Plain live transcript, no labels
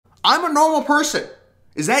I'm a normal person.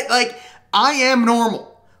 Is that like, I am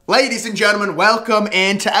normal. Ladies and gentlemen, welcome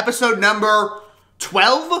into episode number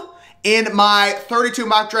 12 in my 32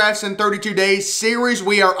 mock drafts in 32 days series.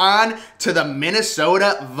 We are on to the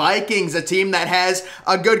Minnesota Vikings, a team that has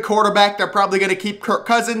a good quarterback. They're probably going to keep Kirk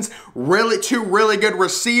Cousins, two really good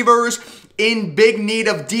receivers, in big need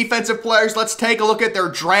of defensive players. Let's take a look at their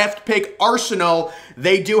draft pick arsenal.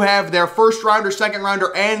 They do have their first rounder, second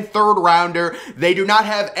rounder, and third rounder. They do not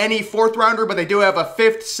have any fourth rounder, but they do have a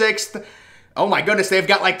fifth, sixth. Oh my goodness, they've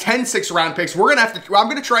got like 10 sixth-round picks. I'm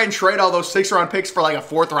going to try and trade all those sixth-round picks for like a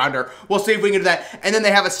fourth rounder. We'll see if we can do that. And then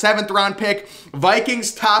they have a seventh-round pick.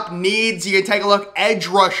 Vikings top needs, you can take a look, edge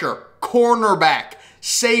rusher, cornerback,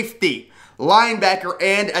 safety, linebacker,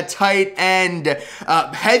 and a tight end.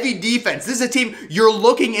 Heavy defense. This is a team you're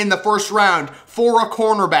looking in the first round for a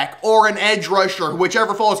cornerback or an edge rusher,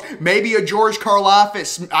 whichever falls. Maybe a George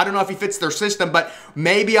Karlaftis. I don't know if he fits their system, but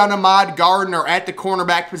maybe on Ahmad Gardner at the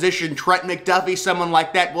cornerback position. Trent McDuffie, someone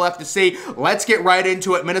like that. We'll have to see. Let's get right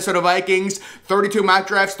into it. Minnesota Vikings, 32 mock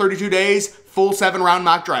drafts, 32 days, full 7-round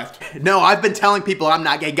mock draft. No, I've been telling people I'm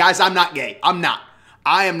not gay. Guys, I'm not gay. I'm not.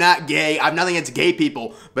 I am not gay. I have nothing against gay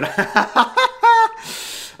people, but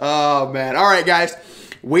oh man. All right, guys.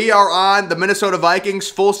 We are on the Minnesota Vikings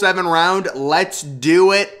full 7-round. Let's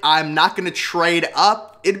do it. I'm not going to trade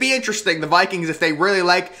up. It'd be interesting. The Vikings, if they really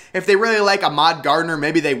like Ahmad Gardner,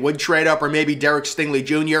 maybe they would trade up, or maybe Derek Stingley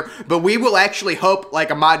Jr. But we will actually hope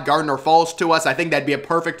like Ahmad Gardner falls to us. I think that'd be a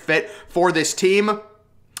perfect fit for this team.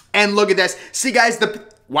 And look at this. See, guys,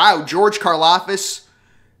 wow, George Karlaftis.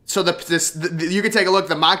 So you can take a look at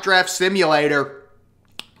the mock draft simulator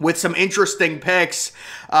with some interesting picks.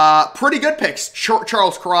 Pretty good picks.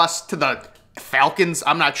 Charles Cross to the Falcons.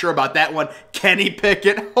 I'm not sure about that one. Kenny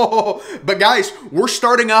Pickett. Oh, but guys, we're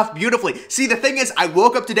starting off beautifully. See, the thing is, I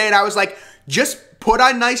woke up today and I was like, just put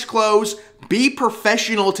on nice clothes. Be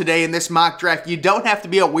professional today in this mock draft. You don't have to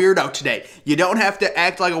be a weirdo today. You don't have to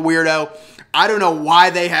act like a weirdo. I don't know why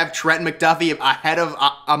they have Trent McDuffie ahead of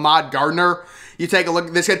Ahmad Gardner. You take a look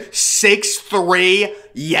at this kid, 6'3",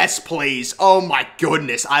 yes please. Oh my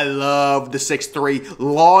goodness, I love the 6'3",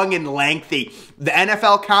 long and lengthy. The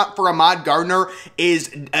NFL comp for Ahmad Gardner is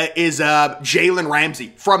Jalen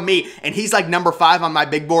Ramsey from me, and he's like number 5 on my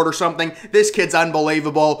big board or something. This kid's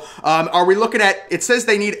unbelievable. Are we looking at, it says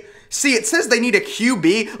they need a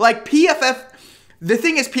QB, like PFF, the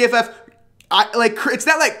thing is PFF, it's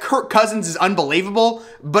not like Kirk Cousins is unbelievable,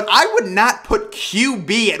 but I would not put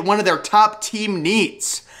QB at one of their top team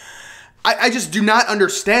needs. I just do not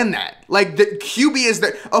understand that. Like, the QB is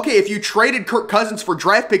the, okay, if you traded Kirk Cousins for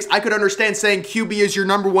draft picks, I could understand saying QB is your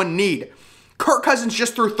number 1 need. Kirk Cousins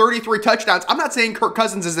just threw 33 touchdowns. I'm not saying Kirk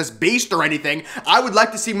Cousins is this beast or anything. I would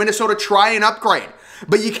like to see Minnesota try and upgrade.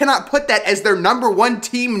 But you cannot put that as their number 1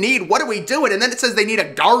 team need. What are we doing? And then it says they need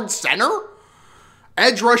a guard center?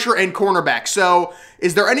 Edge rusher and cornerback. So,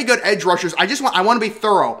 is there any good edge rushers? I want to be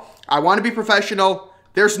thorough. I want to be professional.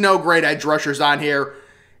 There's no great edge rushers on here.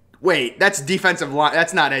 Wait, that's defensive line.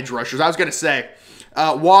 That's not edge rushers. I was going to say.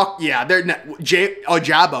 They're not.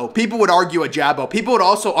 Ajabo. People would argue Ajabo. People would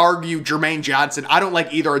also argue Jermaine Johnson. I don't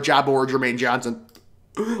like either Ajabo or Jermaine Johnson.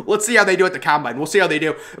 Let's see how they do at the combine. We'll see how they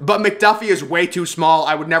do. But McDuffie is way too small.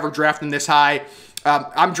 I would never draft him this high.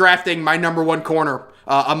 I'm drafting my number 1 corner,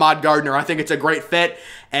 Ahmad Gardner. I think it's a great fit,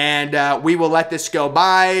 and we will let this go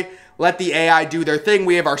by. Let the AI do their thing.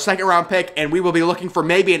 We have our 2nd-round pick, and we will be looking for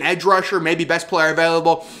maybe an edge rusher, maybe best player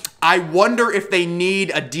available. I wonder if they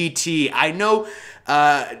need a DT. I know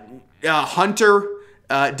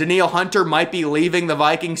Danielle Hunter might be leaving the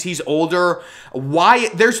Vikings. He's older.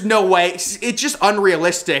 Wyatt, there's no way. It's just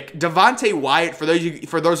unrealistic. Devontae Wyatt,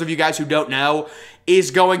 for those of you guys who don't know,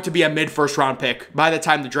 is going to be a mid-first round pick by the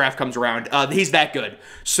time the draft comes around. He's that good.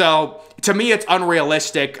 So, to me, it's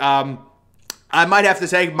unrealistic. I might have to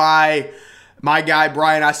take my guy,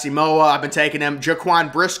 Brian Asamoah. I've been taking him.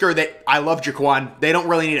 Jaquan Brisker. I love Jaquan. They don't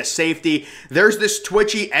really need a safety. There's this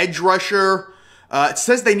twitchy edge rusher. It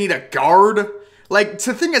says they need a guard. Like,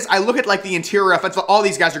 the thing is, I look at, like, the interior offense. All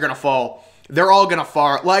these guys are going to fall. They're all going to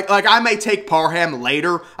fall. Like, I may take Parham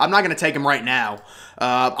later. I'm not going to take him right now.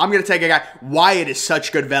 I'm going to take a guy. Wyatt is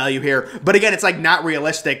such good value here. But again, it's like not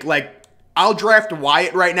realistic. Like, I'll draft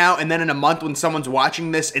Wyatt right now, and then in a month when someone's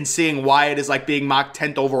watching this and seeing Wyatt is like being mocked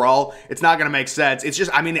 10th overall, it's not going to make sense. It's just,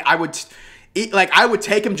 I mean, I would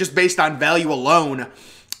take him just based on value alone.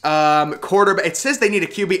 Quarterback, it says they need a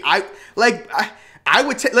QB. I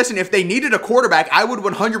would listen, if they needed a quarterback, I would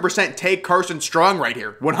 100% take Carson Strong right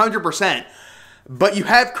here. 100%. But you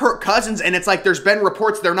have Kirk Cousins, and it's like there's been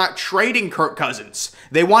reports they're not trading Kirk Cousins.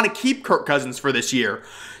 They want to keep Kirk Cousins for this year.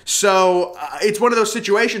 So it's one of those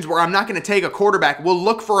situations where I'm not going to take a quarterback. We'll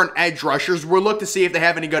look for an edge rushers. We'll look to see if they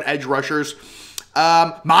have any good edge rushers.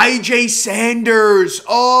 Myjai Sanders.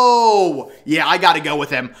 Oh, yeah, I got to go with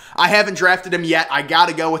him. I haven't drafted him yet. I got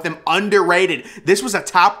to go with him. Underrated. This was a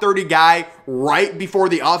top 30 guy right before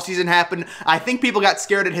the offseason happened. I think people got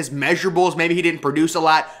scared at his measurables. Maybe he didn't produce a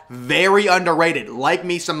lot. Very underrated. Like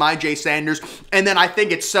me some Myjai Sanders. And then I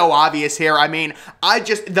think it's so obvious here. I mean,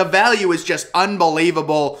 the value is just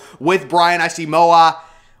unbelievable with Brian Asamoah.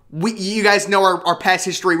 You guys know our past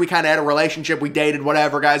history. We kind of had a relationship. We dated,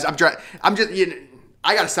 whatever, guys. I got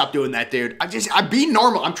to stop doing that, dude. I'm being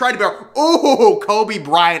normal. I'm trying to be, oh, Kobe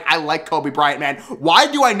Bryant. I like Kobe Bryant, man.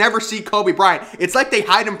 Why do I never see Kobe Bryant? It's like they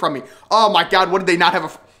hide him from me. Oh, my God. What did they not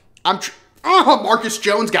have Marcus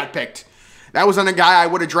Jones got picked. That wasn't a guy I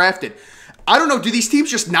would have drafted. I don't know. Do these teams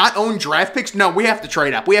just not own draft picks? No, we have to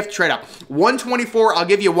trade up. 124, I'll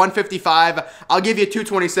give you 155. I'll give you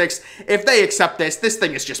 226. If they accept this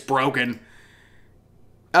thing is just broken.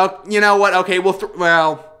 Oh, you know what? Okay,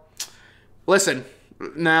 listen.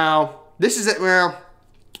 Now, this is it. Well,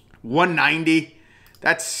 190.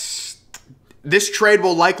 This trade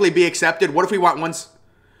will likely be accepted. What if we want ones?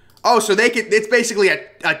 Oh, so it's basically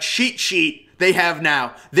a cheat sheet they have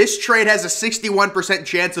now. This trade has a 61%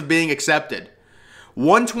 chance of being accepted.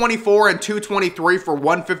 124 and 223 for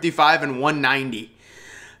 155 and 190.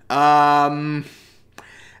 I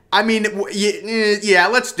mean, yeah,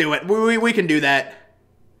 let's do it. We can do that.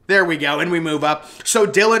 There we go, and we move up. So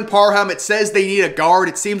Dylan Parham, it says they need a guard.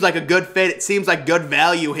 It seems like a good fit. It seems like good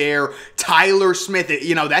value here. Tyler Smith,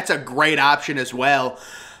 that's a great option as well.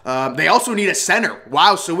 They also need a center.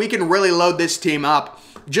 Wow, so we can really load this team up.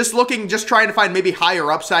 Just trying to find maybe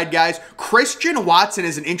higher upside guys. Christian Watson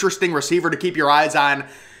is an interesting receiver to keep your eyes on.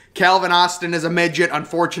 Calvin Austin is a midget,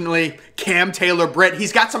 unfortunately. Cam Taylor-Britt,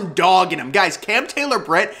 he's got some dog in him. Guys, Cam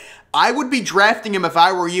Taylor-Britt, I would be drafting him if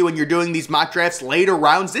I were you and you're doing these mock drafts later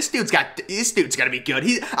rounds. This dude's got to be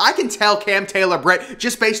good. I can tell Cam Taylor-Britt,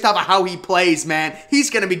 just based off of how he plays, man,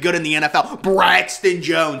 he's going to be good in the NFL. Braxton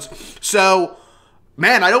Jones. So,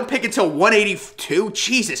 man, I don't pick until 182.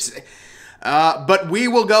 Jesus. But we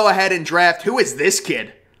will go ahead and draft. Who is this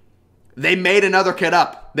kid? They made another kid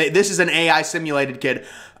up. This is an AI simulated kid.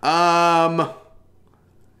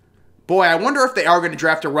 Boy, I wonder if they are going to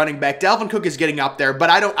draft a running back. Dalvin Cook is getting up there, but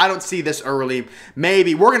I don't see this early.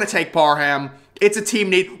 Maybe we're going to take Parham. It's a team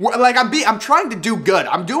need. I'm trying to do good.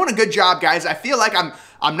 I'm doing a good job, guys. I feel like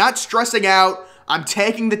I'm not stressing out. I'm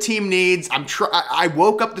taking the team needs. I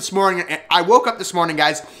woke up this morning,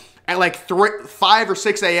 guys, at like 5 or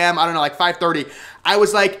 6 a.m., I don't know, like 5:30, I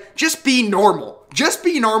was like, just be normal. Just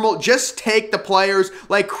be normal. Just take the players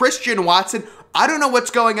like Christian Watson. I don't know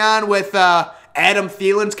what's going on with Adam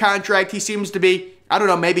Thielen's contract. He seems to be, I don't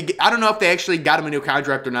know if they actually got him a new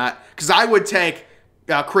contract or not, because I would take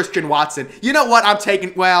Christian Watson. You know what?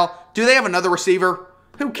 Do they have another receiver?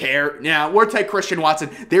 Who cares? Yeah, we'll take Christian Watson.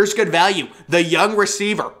 There's good value. The young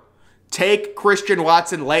receiver. Take Christian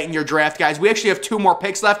Watson late in your draft, guys. We actually have 2 more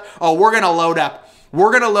picks left. Oh, we're going to load up.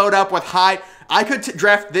 We're going to load up with high. I could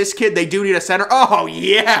draft this kid. They do need a center. Oh,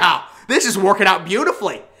 yeah. This is working out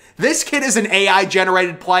beautifully. This kid is an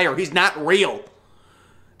AI-generated player. He's not real.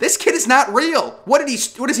 This kid is not real. What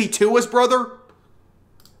is he, Tua's brother?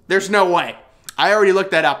 There's no way. I already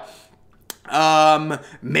looked that up.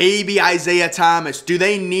 Maybe Isaiah Thomas. Do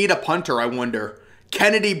they need a punter, I wonder?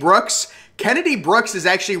 Kennedy Brooks. Kennedy Brooks is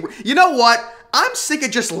actually, you know what? I'm sick of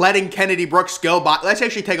just letting Kennedy Brooks go by. Let's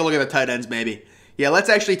actually take a look at the tight ends, maybe. Yeah, let's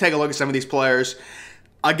actually take a look at some of these players.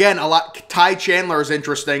 Again, Ty Chandler is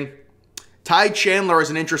interesting. Ty Chandler is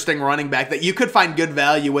an interesting running back that you could find good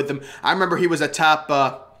value with him. I remember he was a top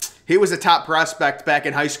prospect back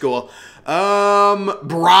in high school.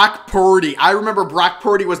 Brock Purdy. I remember Brock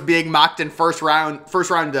Purdy was being mocked in first round,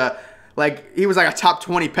 he was like a top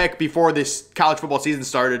 20 pick before this college football season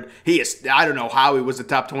started. I don't know how he was a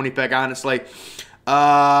top 20 pick, honestly.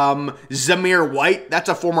 Zamir White, that's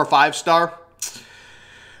a former 5-star.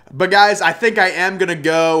 But guys, I think I am going to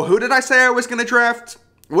go. Who did I say I was going to draft?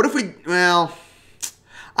 What if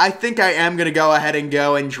I think I am going to go ahead and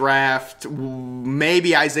draft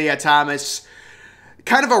maybe Isaiah Thomas.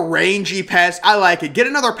 Kind of a rangy pass. I like it. Get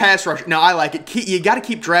another pass rusher. No, I like it. You got to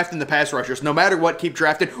keep drafting the pass rushers. No matter what, keep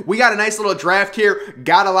drafting. We got a nice little draft here.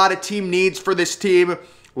 Got a lot of team needs for this team.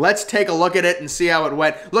 Let's take a look at it and see how it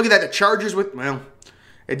went. Look at that. The Chargers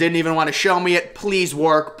it didn't even want to show me it. Please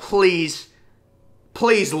work. Please.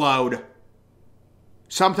 Please load.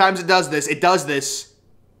 Sometimes it does this. It does this.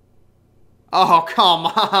 Oh, come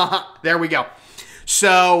on. There we go.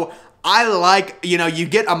 So, I like, you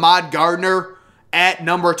get Ahmad Gardner at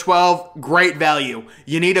number 12, great value.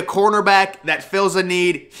 You need a cornerback that fills a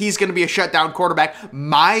need. He's going to be a shutdown quarterback.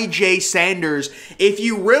 Myjai Sanders, if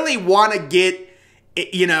you really want to get,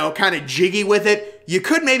 you know, kind of jiggy with it, you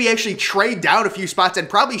could maybe actually trade down a few spots and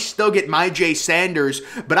probably still get Myjai Sanders,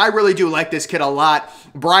 but I really do like this kid a lot.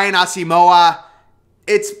 Brian Asamoah,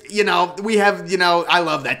 it's, you know, we have, you know, I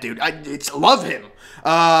love that dude. I love him.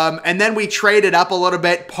 And then we traded up a little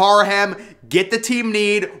bit. Parham, get the team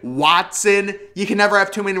need. Watson, you can never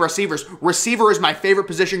have too many receivers. Receiver is my favorite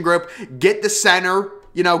position group. Get the center,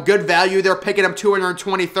 you know, good value. They're picking up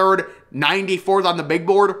 223rd, 94th on the big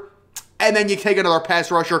board. And then you take another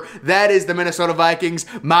pass rusher. That is the Minnesota Vikings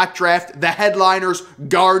mock draft. The headliners,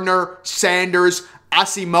 Gardner, Sanders,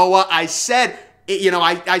 Asamoah. I said, you know,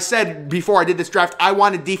 I said before I did this draft, I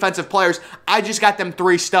wanted defensive players. I just got them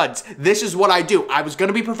 3 studs. This is what I do. I was going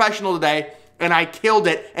to be professional today, and I killed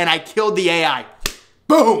it, and I killed the AI.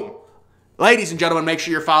 Boom! Ladies and gentlemen, make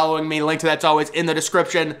sure you're following me. Link to that's always in the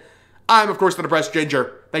description. I'm, of course, the Depressed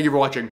Ginger. Thank you for watching.